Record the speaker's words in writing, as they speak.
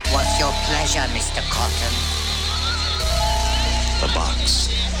pleasure, Mr. Cotton? The box.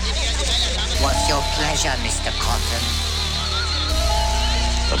 What's your pleasure, Mr. Cotton?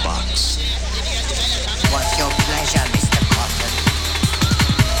 The box. What's your pleasure, Mr. Cotton?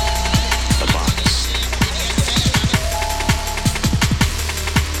 The box.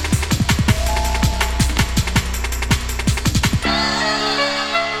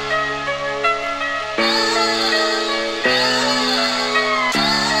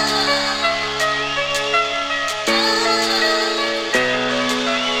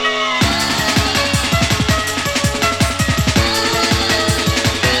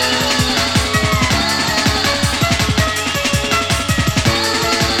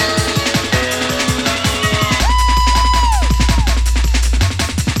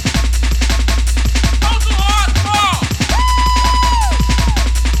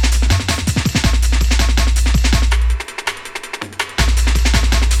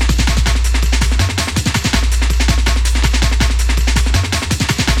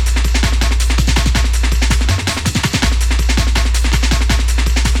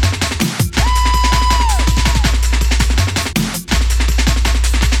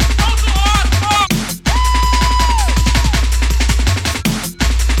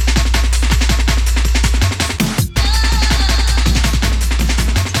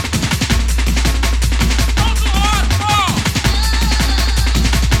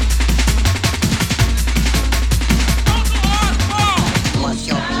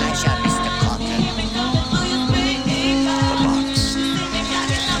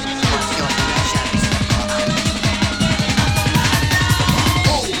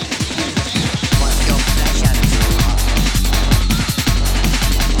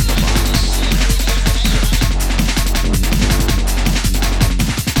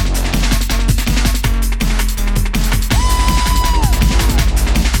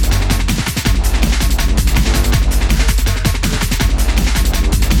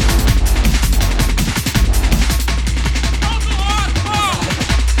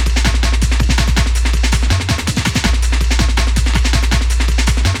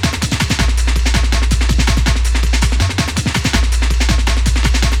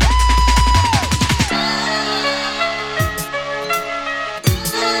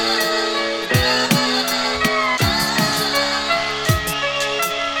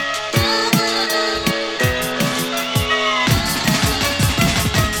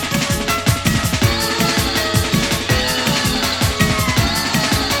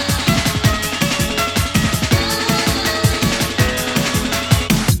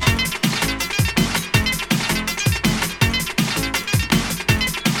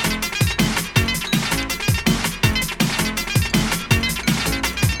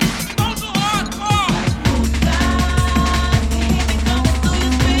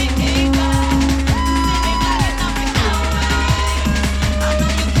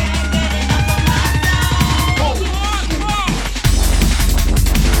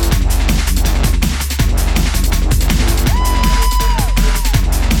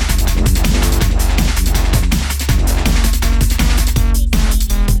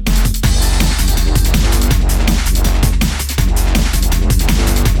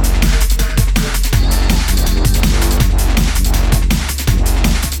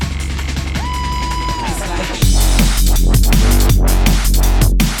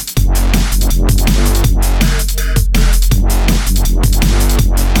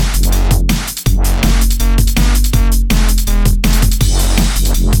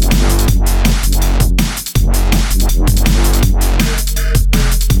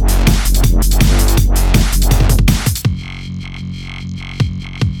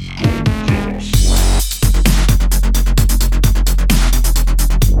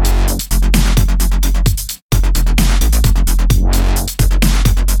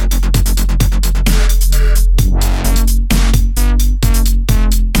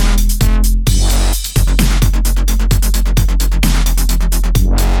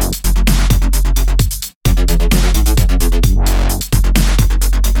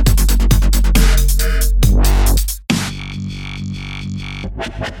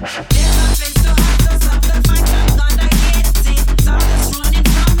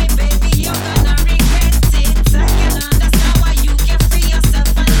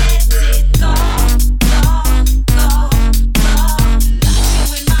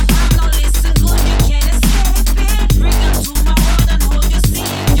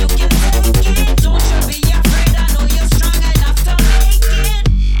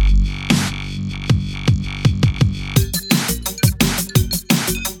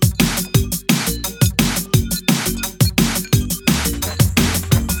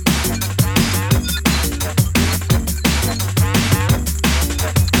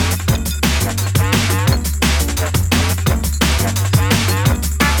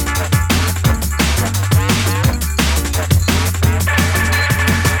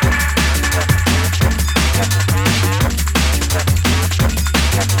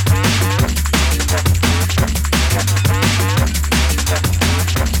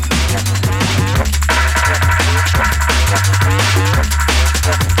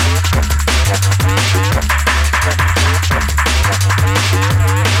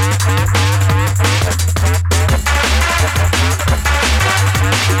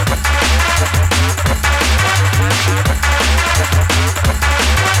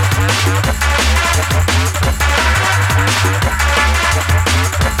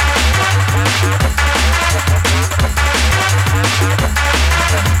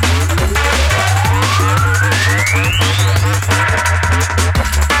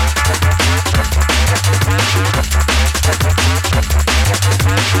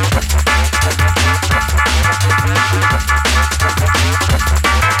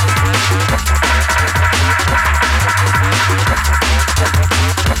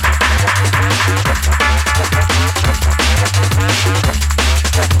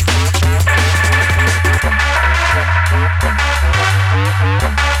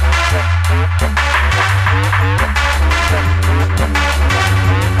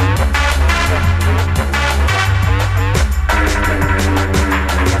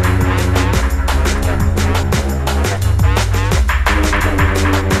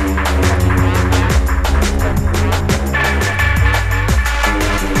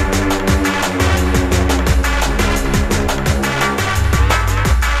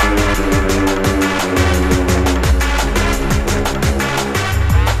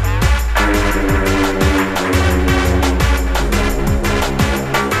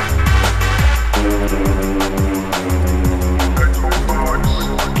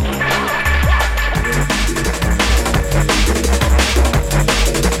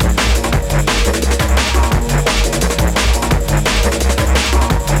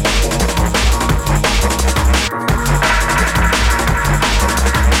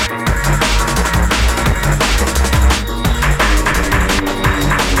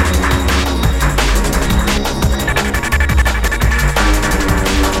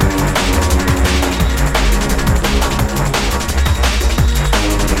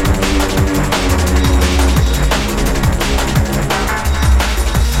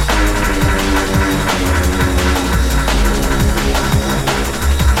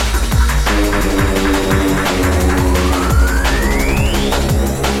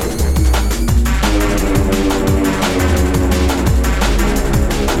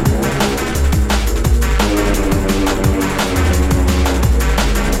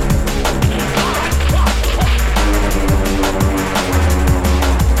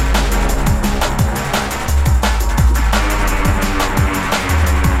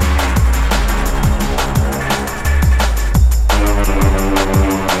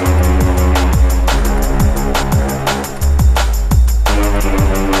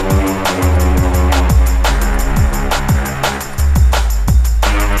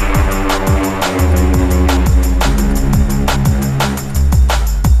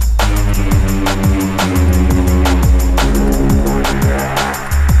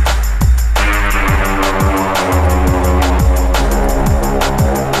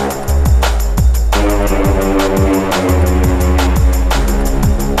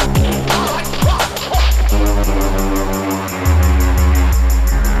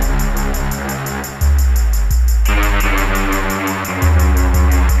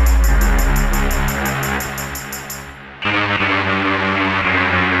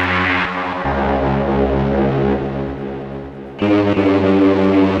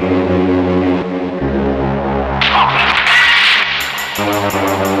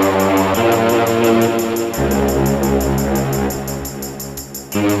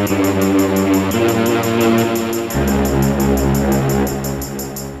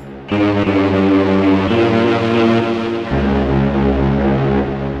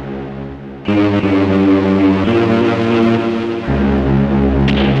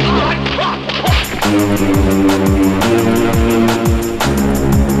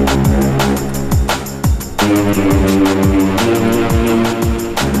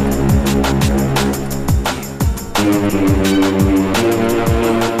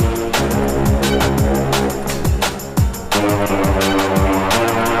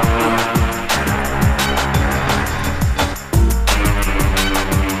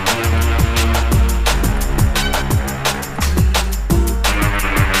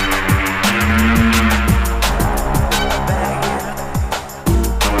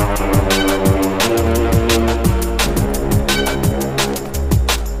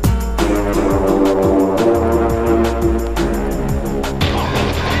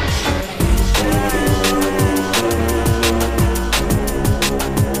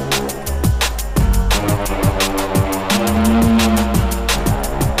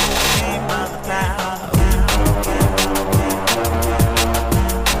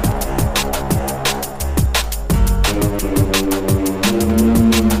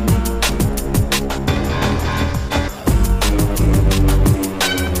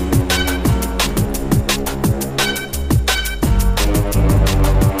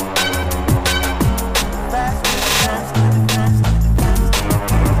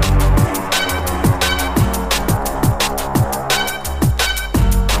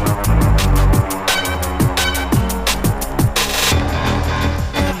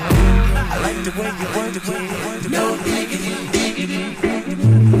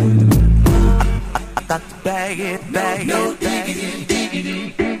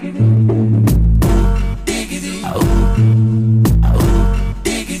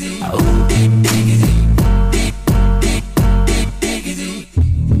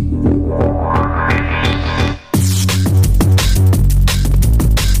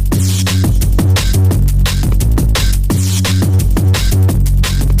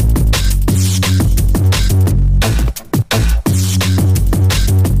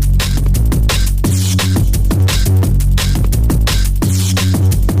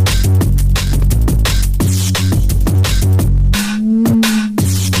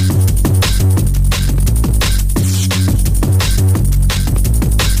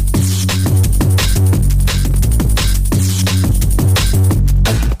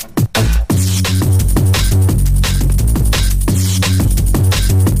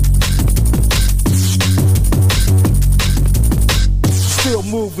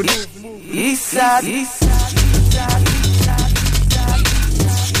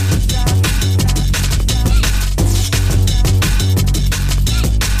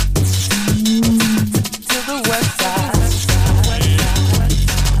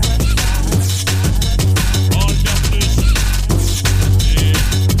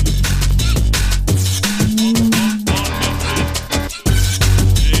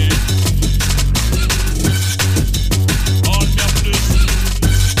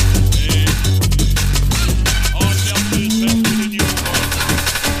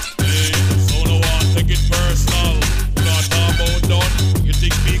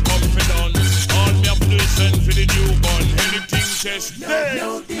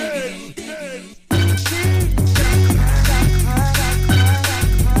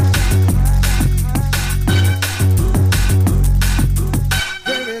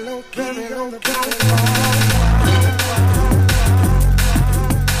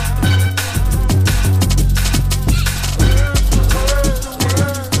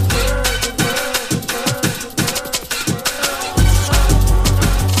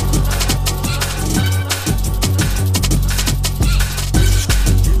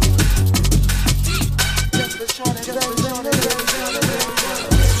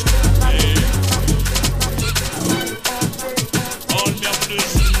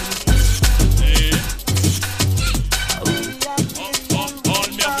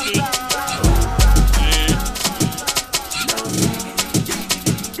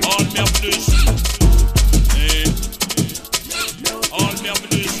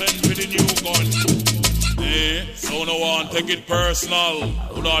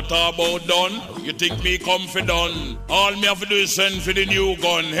 About done, you think me confident? All me have to do is send for the new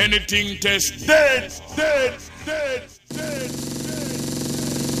gun. Anything test dead, dead, dead, dead.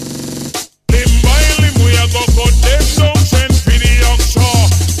 Limb by limb we a go cut them down, send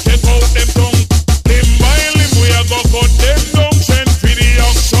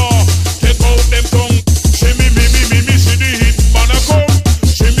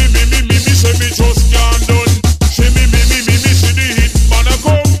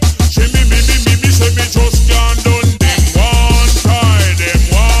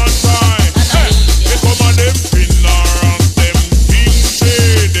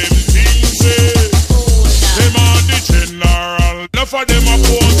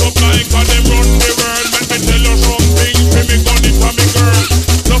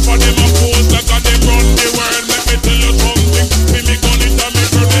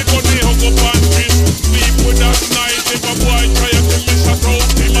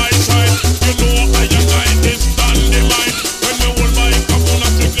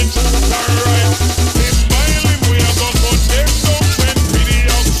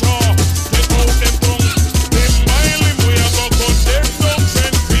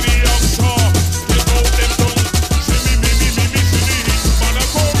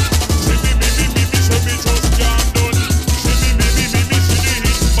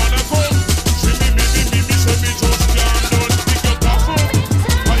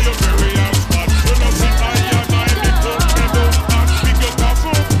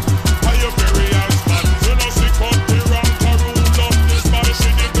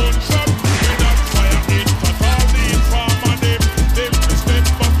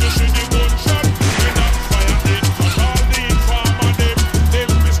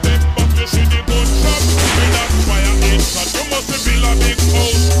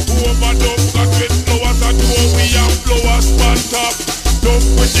overdub, got with flowers at home, we have flowers on top. Dub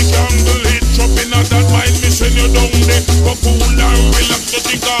with the candle hit, chopping at that mind, me send you down there. Go cool and relax, to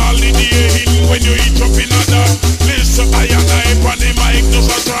think all the day hit when you eat chopping at that. Listen, I and I on the mic,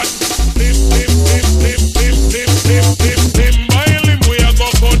 just a trot. Lim, lim, lim, lim, lim, lim, lim, lim, lim, by lim, we a go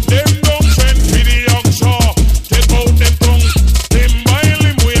cut them down, send for the oxa. Take out them tongue. Lim by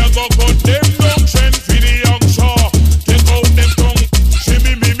lim, we a go cut them down, send for the oxa. Take out them tongue. See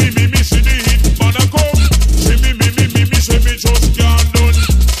me, see the hit man a come. See me, say me just can't done.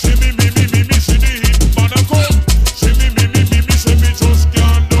 See me, see the hit man a come. See me, say me just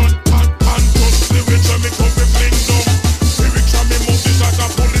can't done. Hot,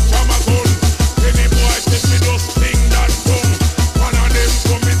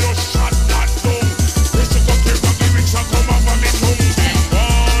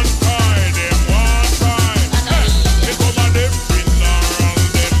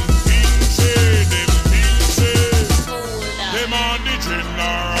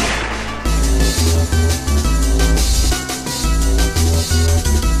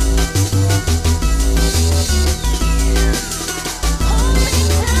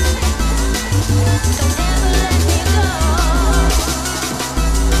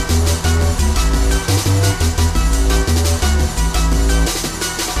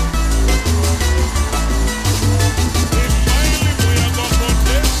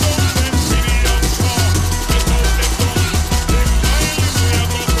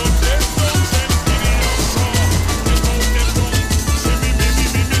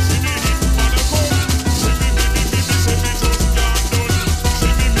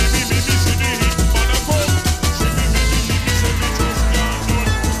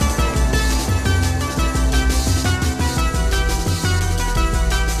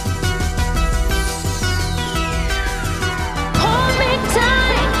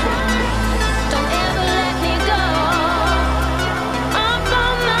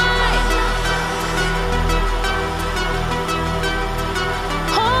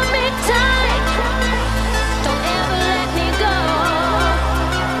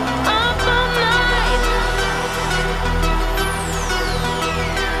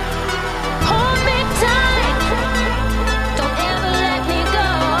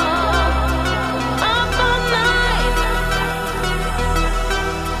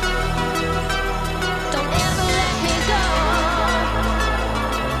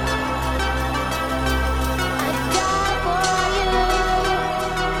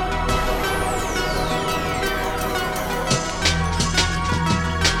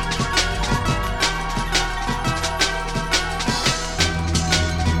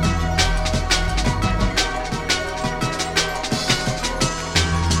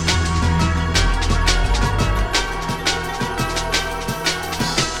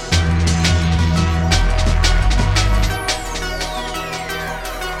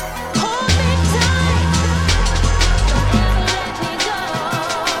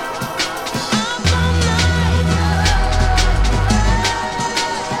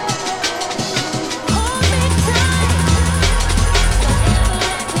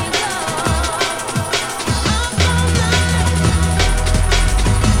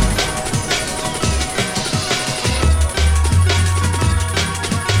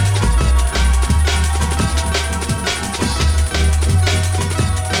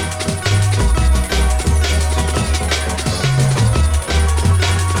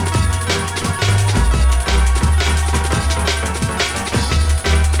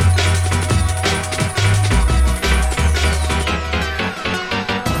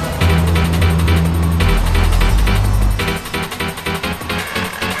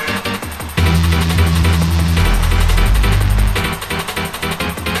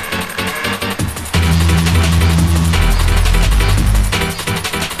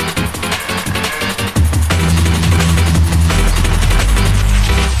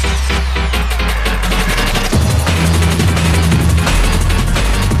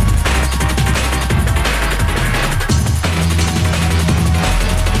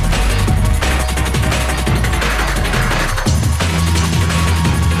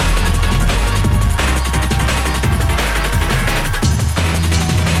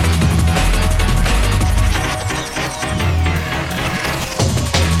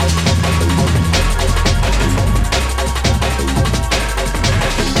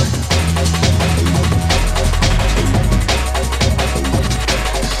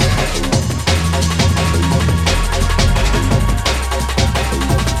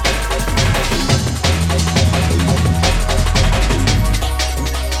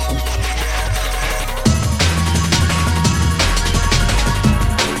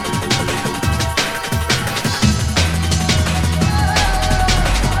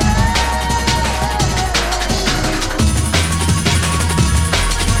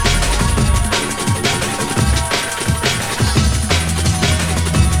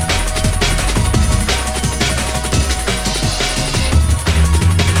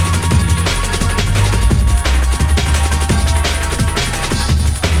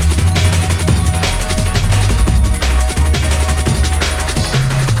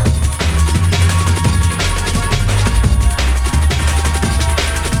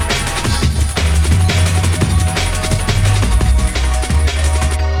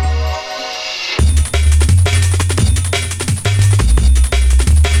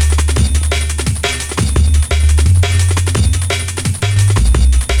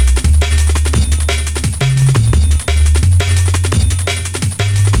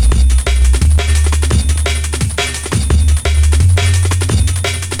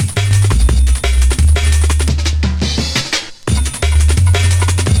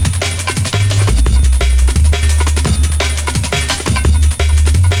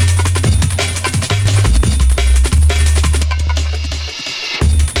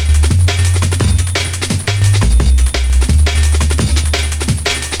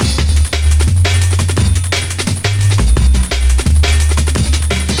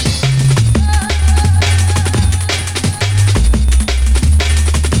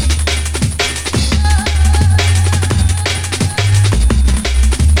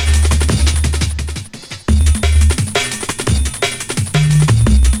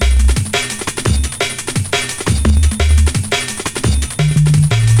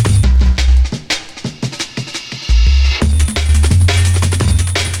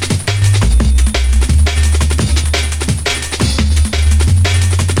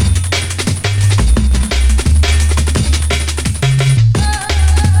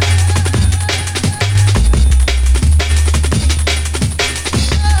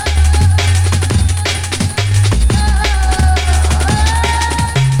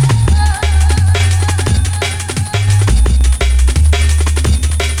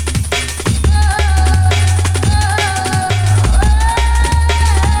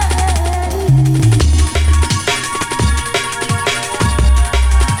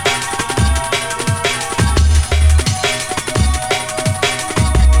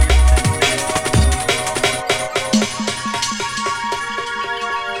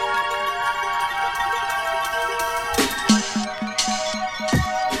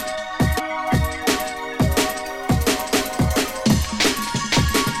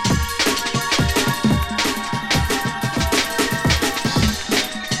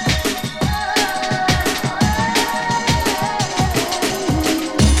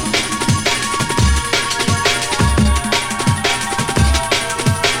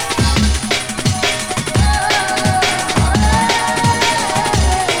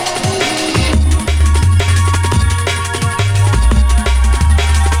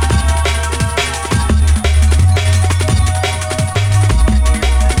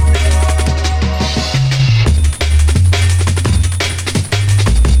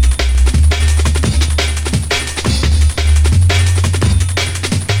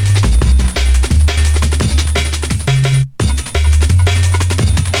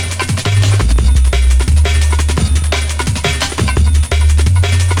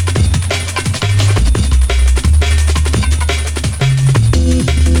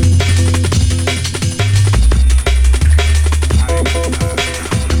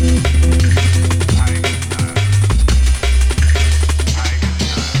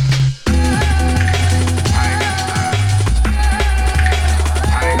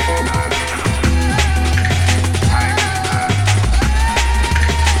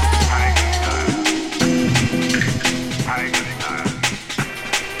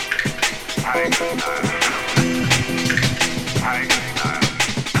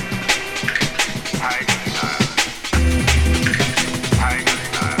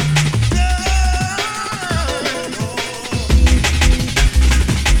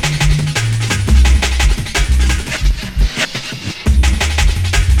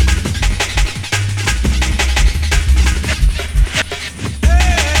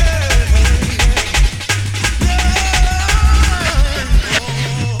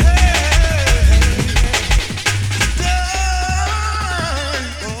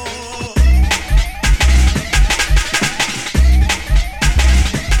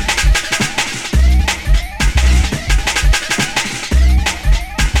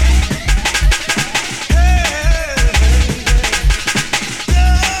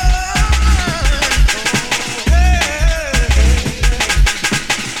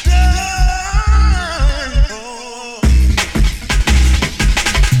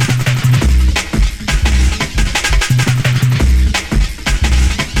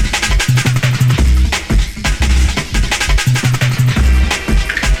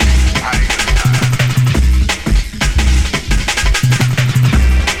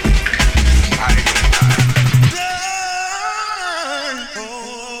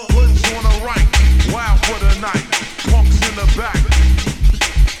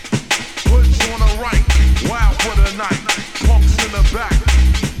 back.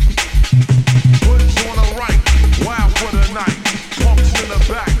 Hoods on the right, wild for the night. Punks in the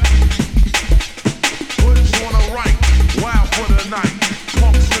back. Hoods on the right, wild for the night.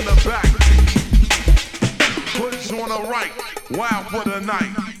 Punks in the back. Hoods on the right, wild for the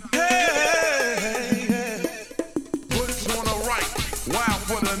night. Hoods on the right, wild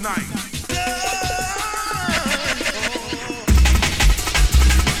for the night.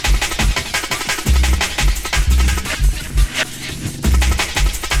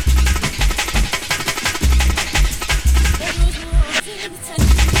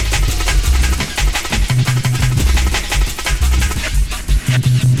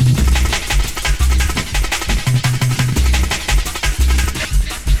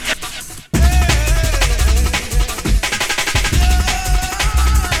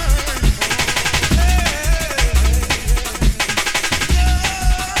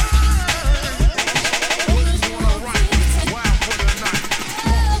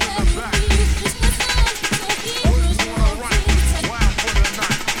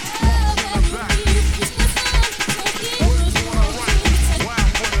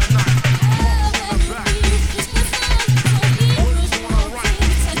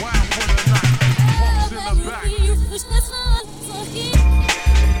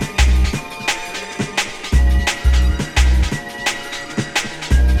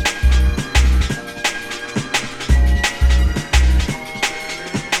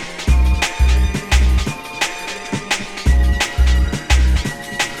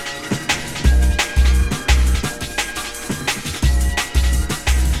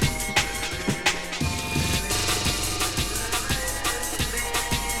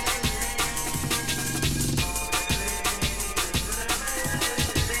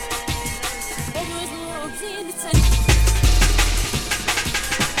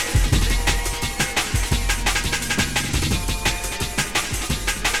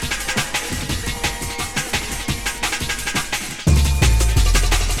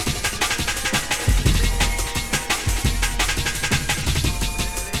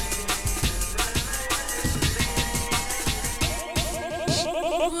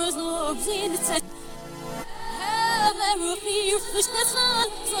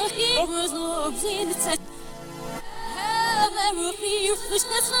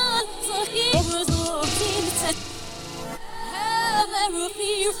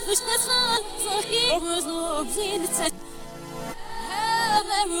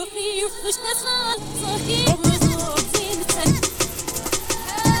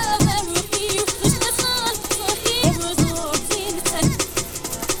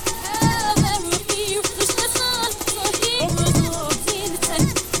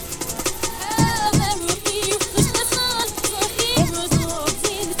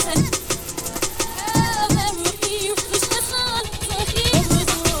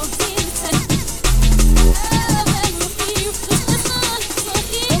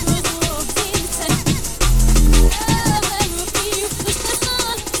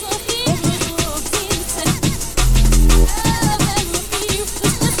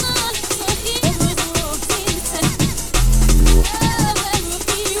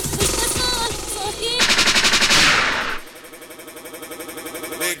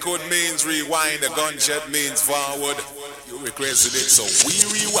 The gunshot means forward. You requested it, so we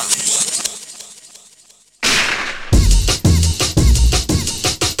rewind.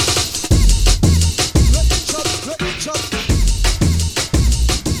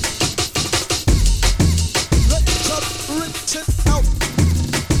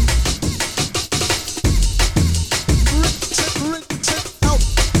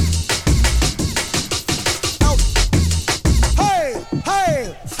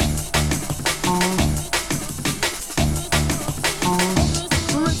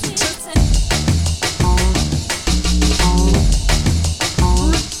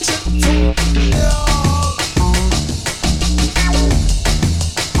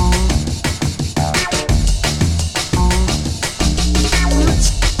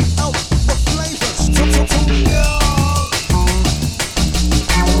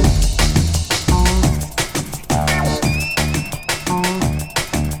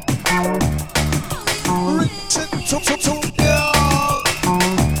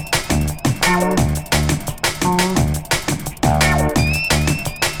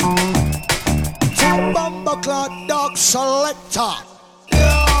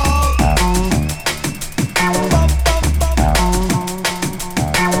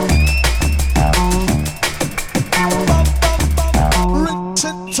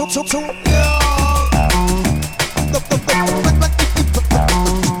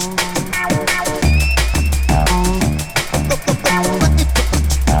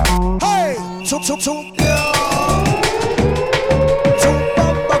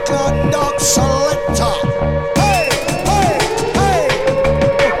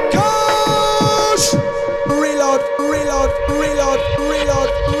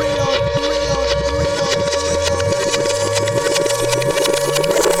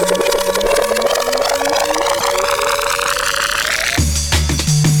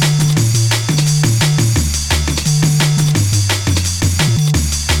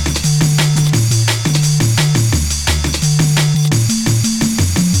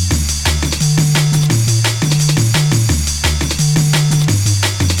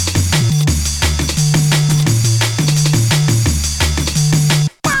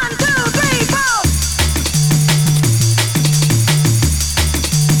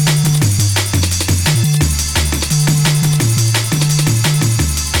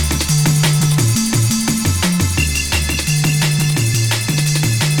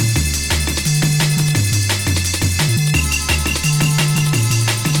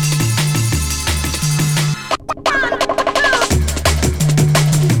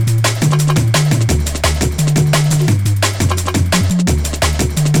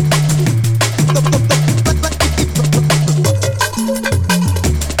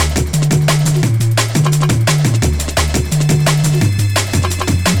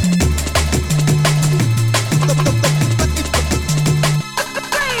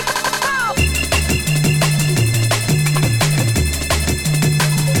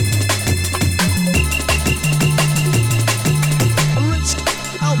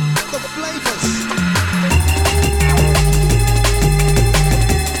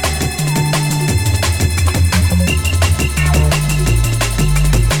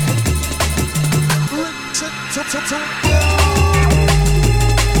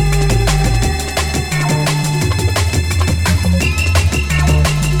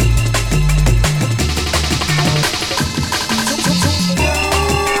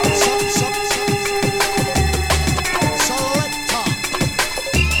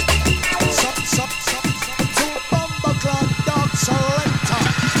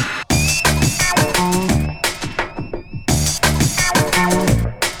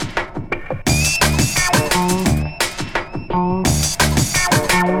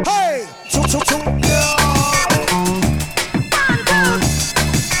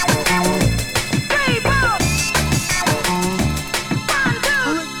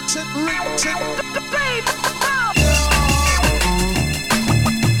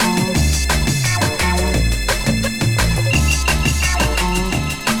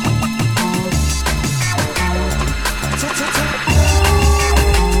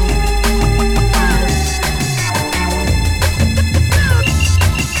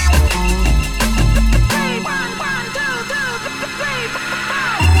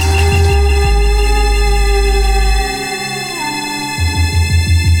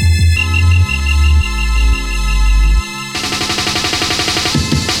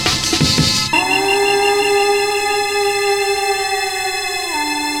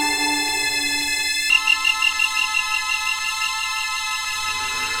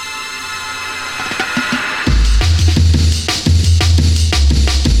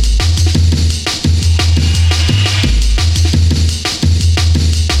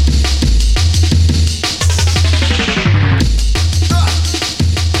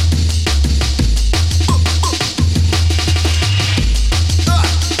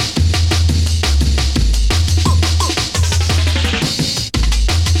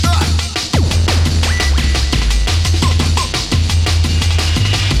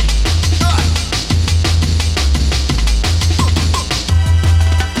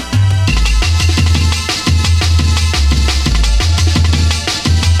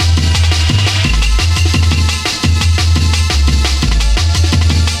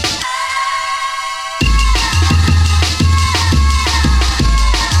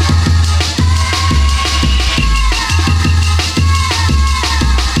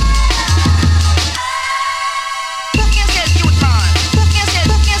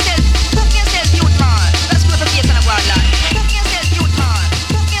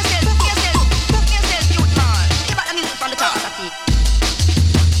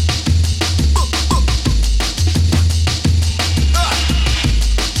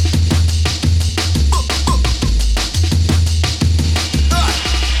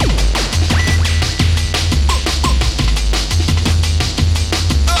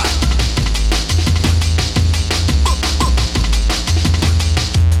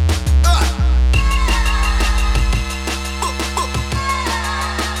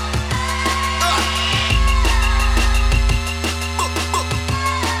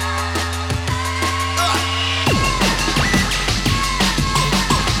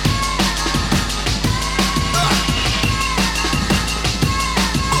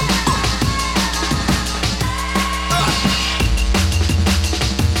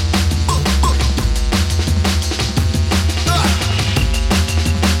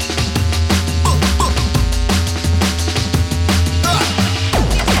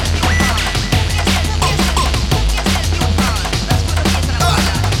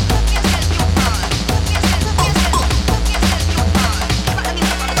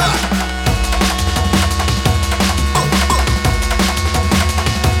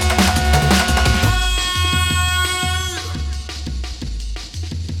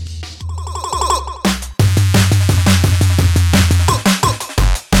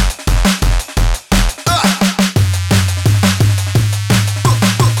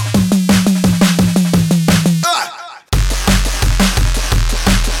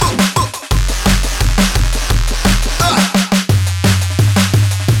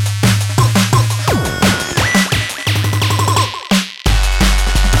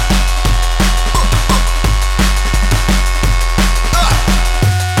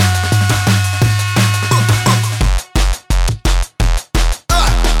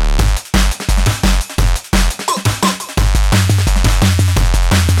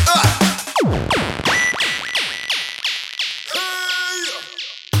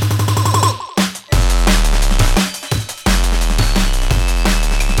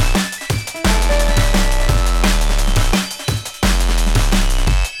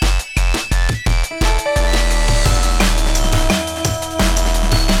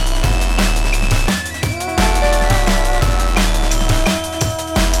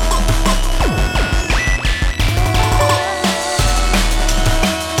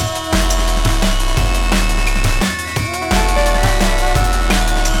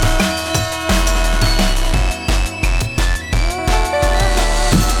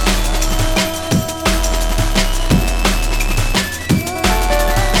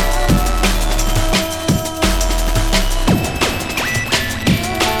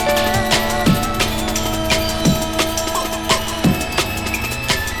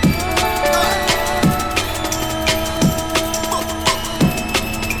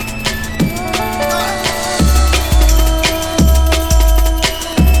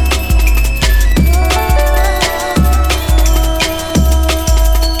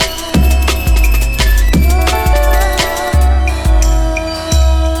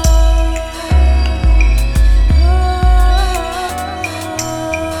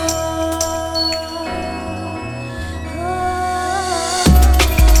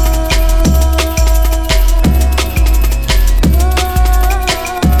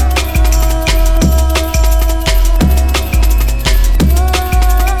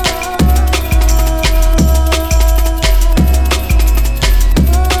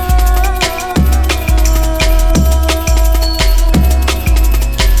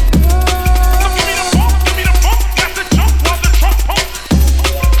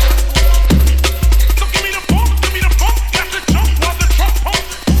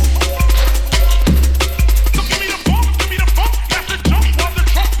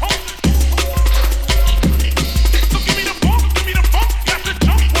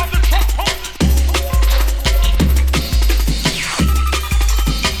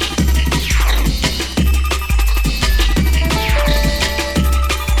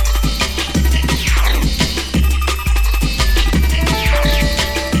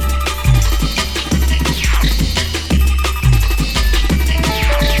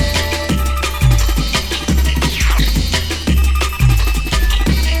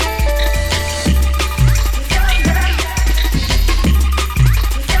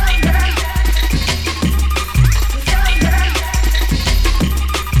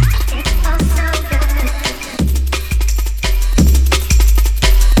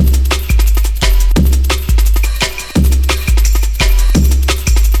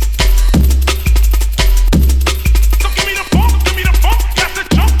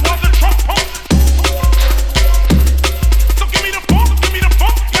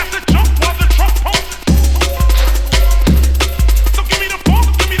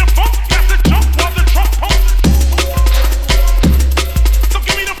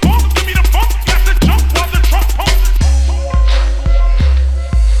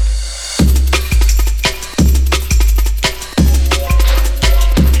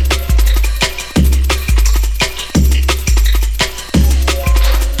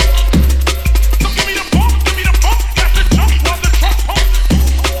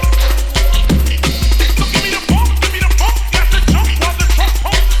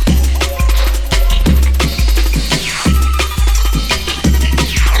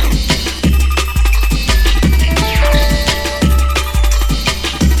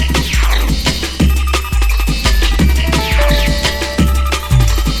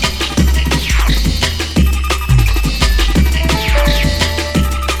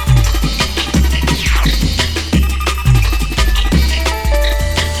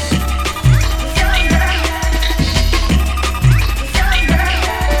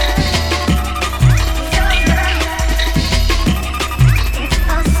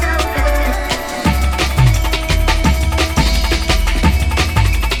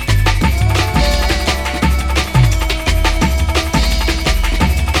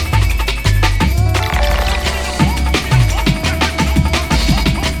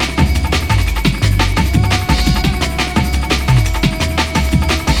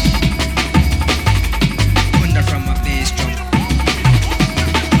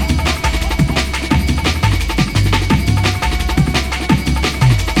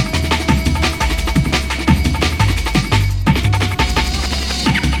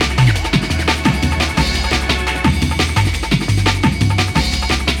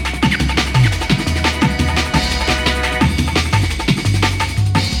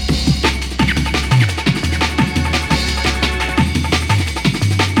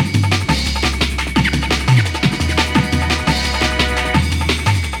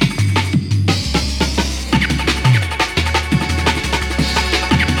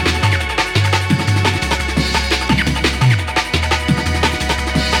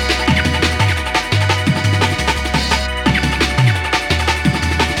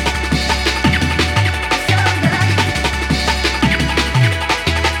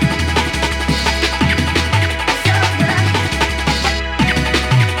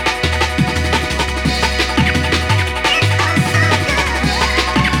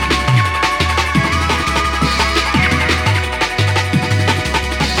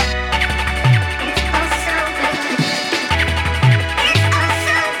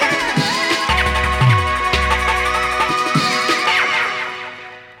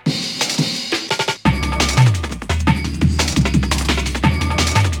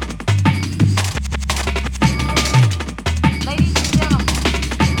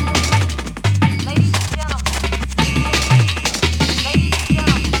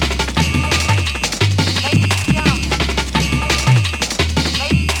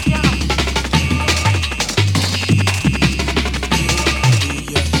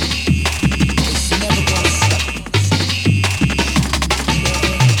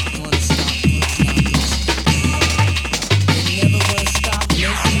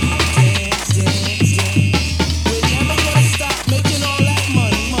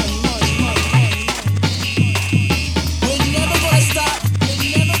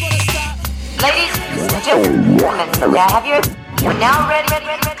 Now have your now ready.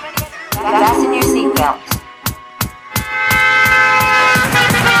 Fasten your seatbelts.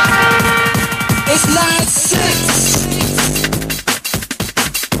 It's not 6.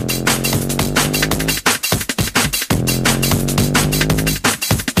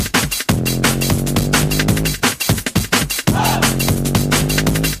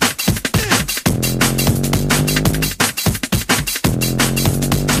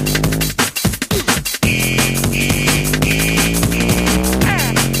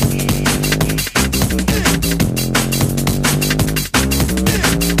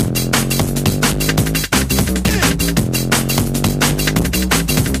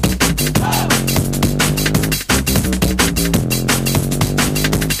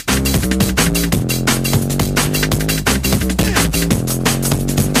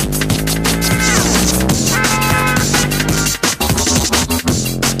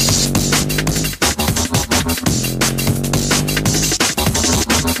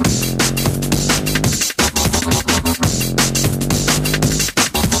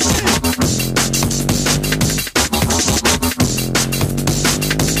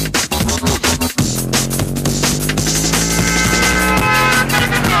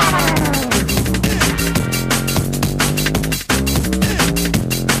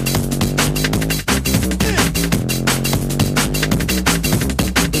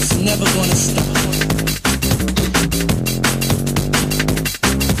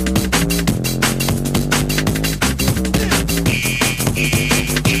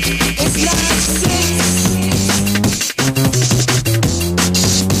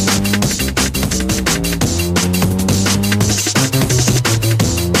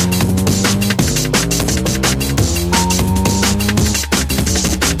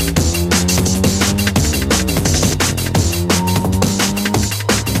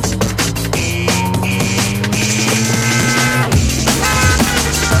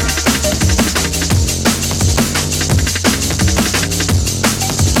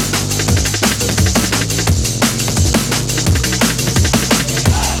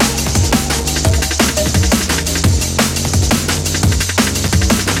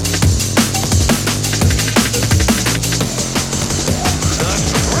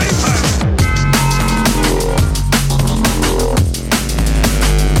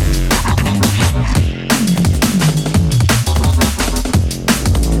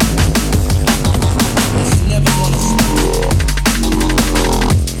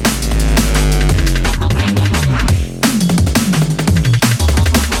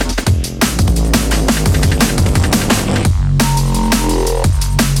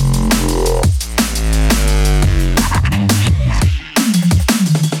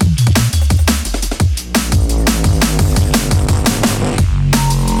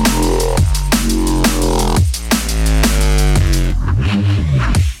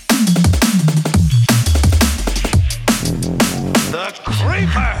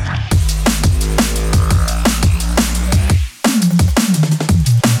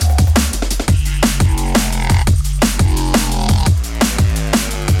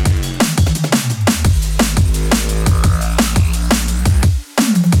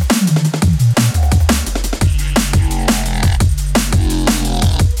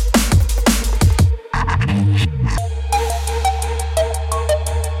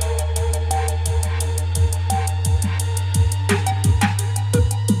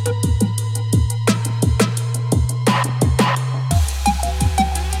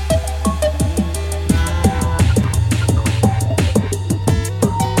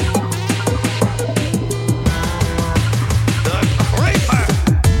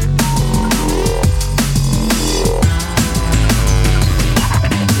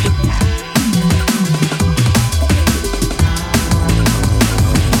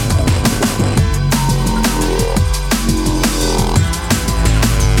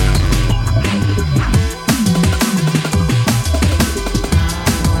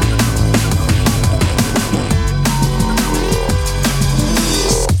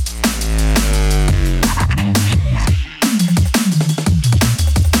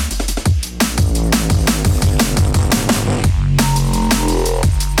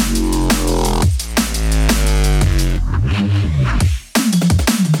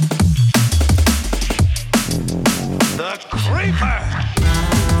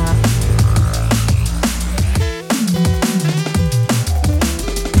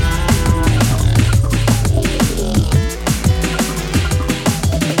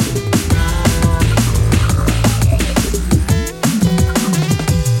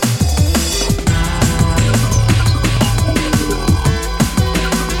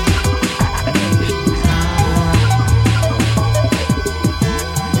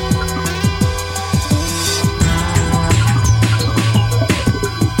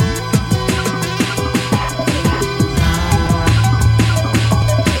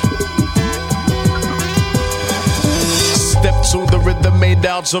 made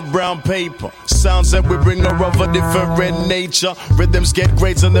out of brown paper. Sounds that we bring are of a different nature. Rhythms get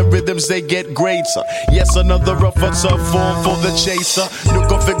greater and the rhythms they get greater. Yes, another rougher tough form for the chaser. New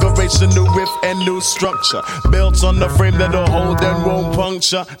configuration, new riff and new structure. Built on the frame that'll hold and won't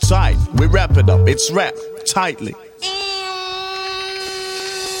puncture. Tight, we wrap it up, it's wrapped tightly.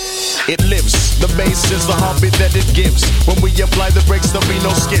 It lives, the bass is the heartbeat that it gives. When we apply the brakes, there'll be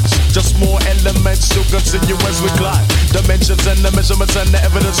no skips. Just more elements to continue as we climb. Dimensions and the measurements and the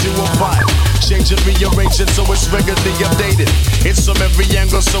evidence you will find. Change it, rearrange it so it's regularly updated. It's from every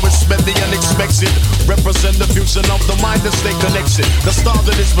angle so it's meant the unexpected. Represent the fusion of the mind and stay connected. The star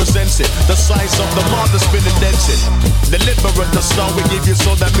that is presented, the size of the mark that's been indented. Deliberate, the star we give you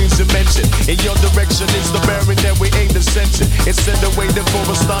so that means dimension. In your direction is the bearing that we aim to sense it. Instead of waiting for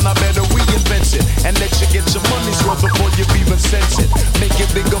a star, I better reinvent it and let you get your money's worth before you even sense it. Make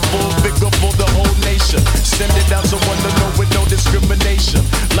it bigger for the whole nation. Send it out to one to know with no discrimination.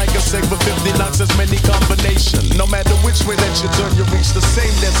 Like I say, for 50 knocks, there's many combinations. No matter which way that you turn, you reach the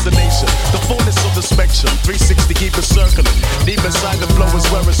same destination. The fullness of the spectrum, 360 keep it circling. Deep inside the flow is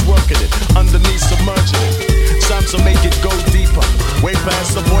where it's working it. Underneath submerging it. Time to make it go deeper. Way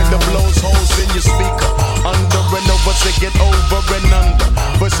past the point that blows holes in your speaker. Under and over to get over and under.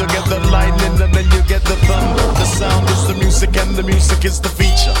 First you get the lightning and then you get the thunder. The sound is the music and the music is the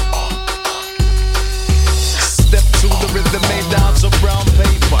feature. Step to the rhythm made out of brown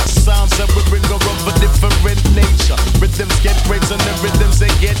paper. Sounds that we bring are of a different nature. Rhythms get greater and the rhythms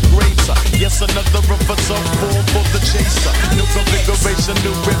they get greater. Yes, another of a tough form for the chaser. New configuration,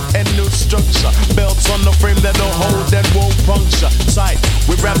 new riff and new structure. Belts on the frame that'll hold and won't puncture. Tight,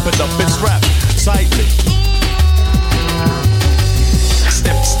 we wrap it up, it's wrapped tightly.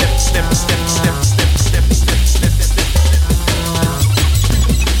 Step, step, step, step, step, step, step, step, step, step.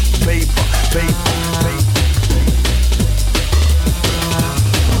 Paper, paper, paper.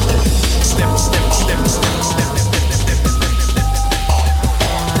 Step, step, step, step, step, step, step, step, step.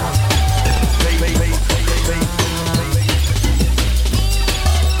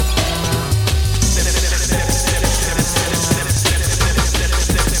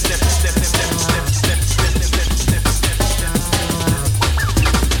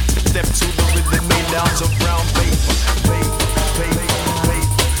 Step to the rhythm made out of brown paper.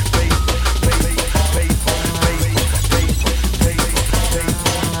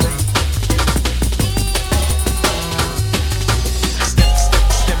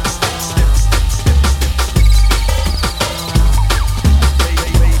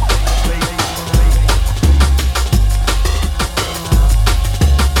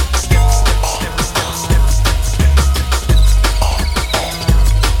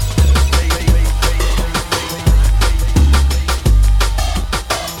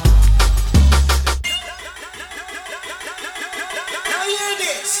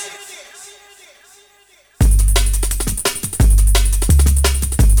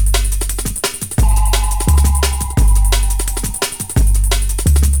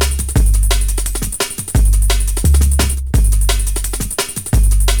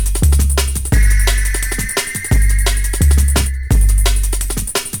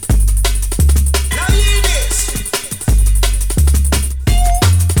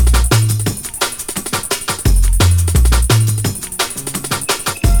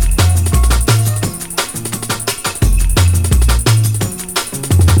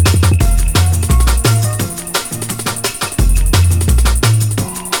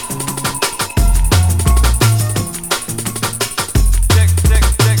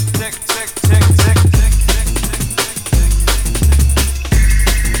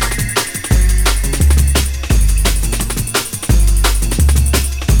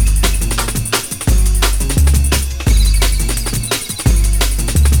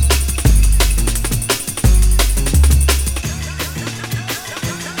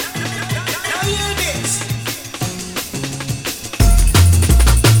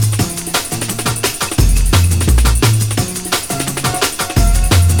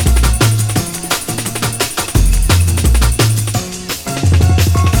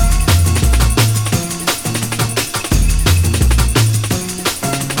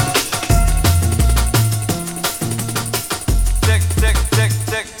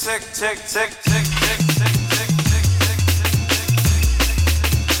 tick, tick.